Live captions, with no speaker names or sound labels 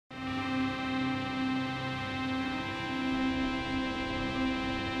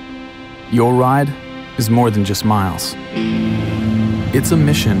Your ride is more than just miles. It's a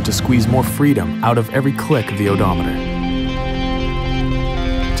mission to squeeze more freedom out of every click of the odometer.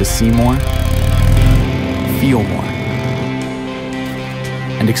 To see more, feel more,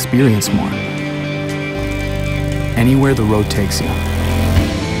 and experience more. Anywhere the road takes you.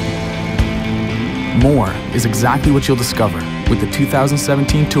 More is exactly what you'll discover with the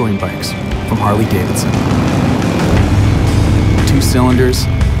 2017 touring bikes from Harley-Davidson. 2 cylinders,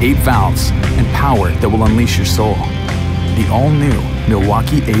 8 valves, and power that will unleash your soul. The all-new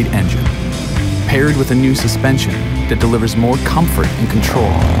Milwaukee 8 engine, paired with a new suspension that delivers more comfort and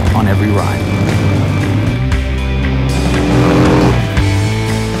control on every ride.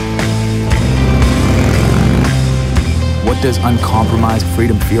 What does uncompromised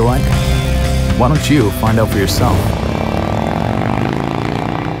freedom feel like? Why don't you find out for yourself?